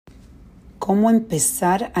¿Cómo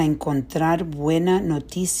empezar a encontrar buenas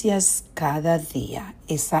noticias cada día?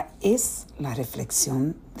 Esa es la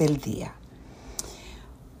reflexión del día.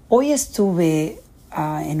 Hoy estuve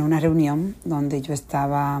en una reunión donde yo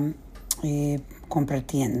estaba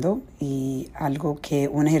compartiendo y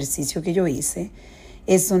un ejercicio que yo hice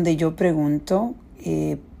es donde yo pregunto,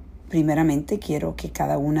 primeramente quiero que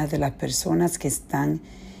cada una de las personas que están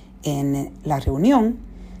en la reunión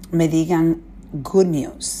me digan good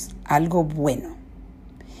news, algo bueno.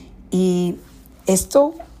 Y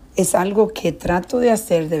esto es algo que trato de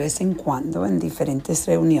hacer de vez en cuando en diferentes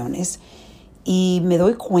reuniones y me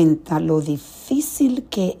doy cuenta lo difícil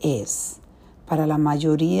que es para la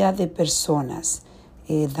mayoría de personas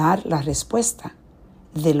dar la respuesta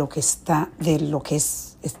de lo que está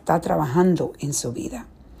trabajando en su vida.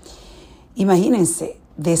 Imagínense,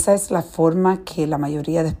 de esa es la forma que la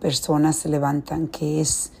mayoría de personas se levantan, que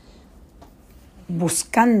es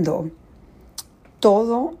buscando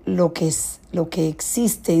todo lo que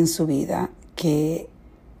existe en su vida, que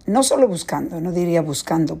no solo buscando, no diría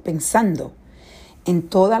buscando, pensando en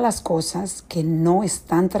todas las cosas que no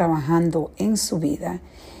están trabajando en su vida.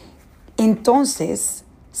 Entonces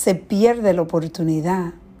se pierde la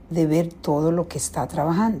oportunidad de ver todo lo que está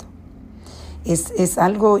trabajando. Es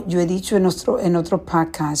algo, yo he dicho en otro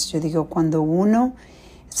podcast, yo digo, cuando uno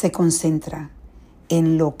se concentra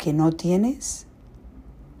en lo que no tienes,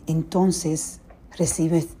 entonces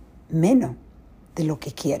recibes menos de lo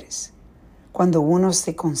que quieres. Cuando uno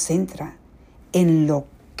se concentra en lo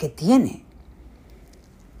que tiene,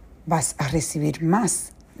 vas a recibir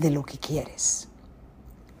más de lo que quieres.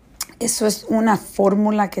 Eso es una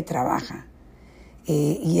fórmula que trabaja.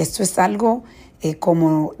 Y esto es algo,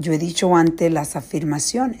 como yo he dicho antes, las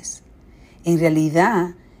afirmaciones. En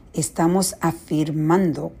realidad, estamos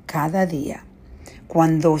afirmando cada día.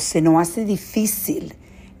 Cuando se nos hace difícil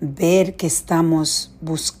ver que estamos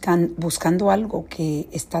buscando algo que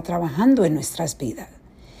está trabajando en nuestras vidas.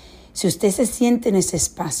 Si usted se siente en ese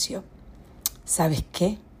espacio, ¿sabes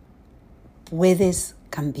qué? Puedes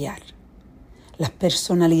cambiar. La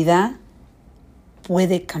personalidad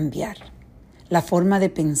puede cambiar. La forma de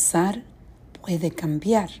pensar puede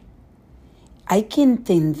cambiar. Hay que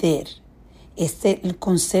entender el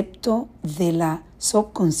concepto de la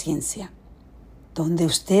subconsciencia,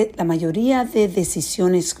 donde la mayoría de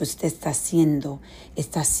decisiones que usted está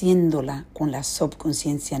haciéndola con la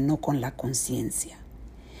subconsciencia, no con la conciencia.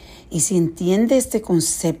 Y si entiende este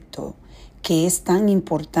concepto que es tan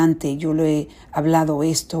importante, yo lo he hablado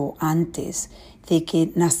esto antes, de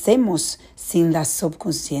que nacemos sin la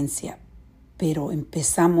subconsciencia, pero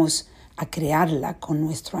empezamos a crearla con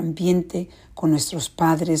nuestro ambiente, con nuestros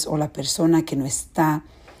padres o la persona que nos está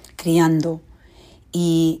criando.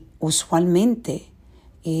 Y usualmente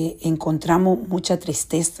encontramos mucha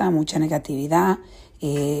tristeza, mucha negatividad.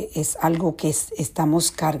 Es algo que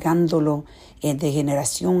estamos cargándolo de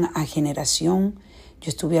generación a generación. Yo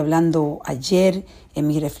estuve hablando ayer en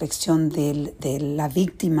mi reflexión de la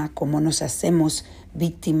víctima, cómo nos hacemos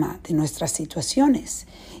víctima de nuestras situaciones.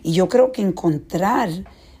 Y yo creo que encontrar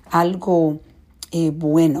algo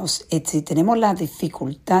bueno, si tenemos la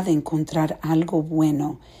dificultad de encontrar algo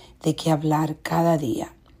bueno de qué hablar cada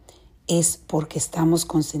día, es porque estamos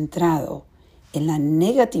concentrados en la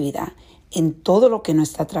negatividad, en todo lo que no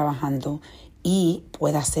está trabajando y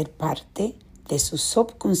pueda ser parte de su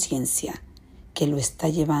subconsciencia que lo está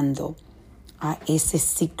llevando a ese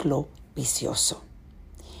ciclo vicioso.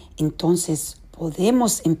 Entonces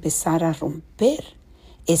podemos empezar a romper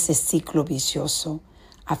ese ciclo vicioso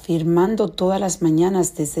afirmando todas las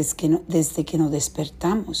mañanas desde que nos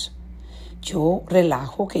despertamos. Yo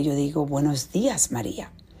relajo que yo digo buenos días,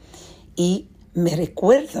 María. Y me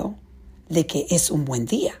recuerdo de que es un buen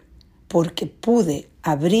día porque pude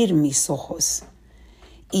abrir mis ojos.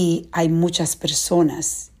 Y hay muchas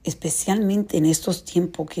personas, especialmente en estos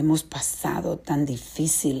tiempos que hemos pasado tan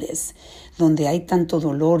difíciles, donde hay tanto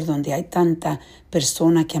dolor, donde hay tanta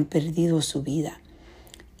persona que han perdido su vida.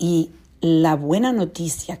 Y la buena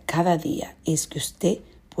noticia cada día es que usted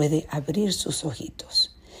puede abrir sus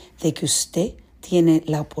ojitos, de que usted tiene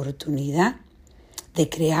la oportunidad de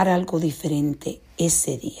crear algo diferente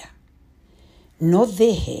ese día. No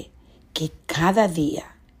deje que cada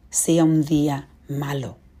día sea un día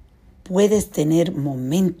malo. Puedes tener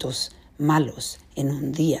momentos malos en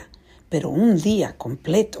un día, pero un día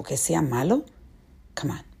completo que sea malo,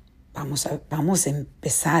 come on, vamos a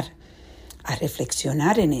empezar a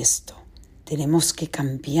reflexionar en esto. Tenemos que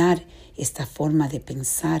cambiar esta forma de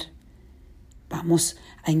pensar. Vamos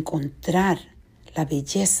a encontrar la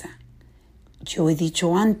belleza. Yo he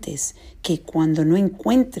dicho antes que cuando no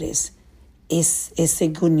encuentres ese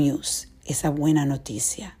good news, esa buena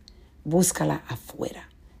noticia. Búscala afuera.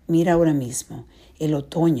 Mira ahora mismo el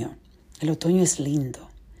otoño. El otoño es lindo.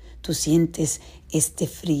 Tú sientes este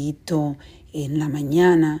frío en la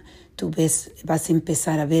mañana. Tú vas a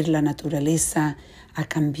empezar a ver la naturaleza, a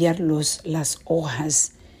cambiar las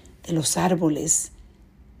hojas de los árboles.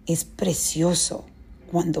 Es precioso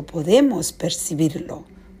cuando podemos percibirlo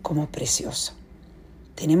como precioso.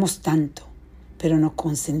 Tenemos tanto, pero nos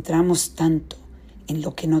concentramos tanto en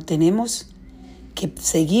lo que no tenemos que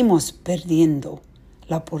seguimos perdiendo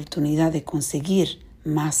la oportunidad de conseguir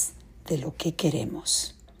más de lo que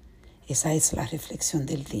queremos. Esa es la reflexión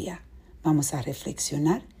del día. Vamos a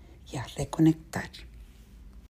reflexionar y a reconectar.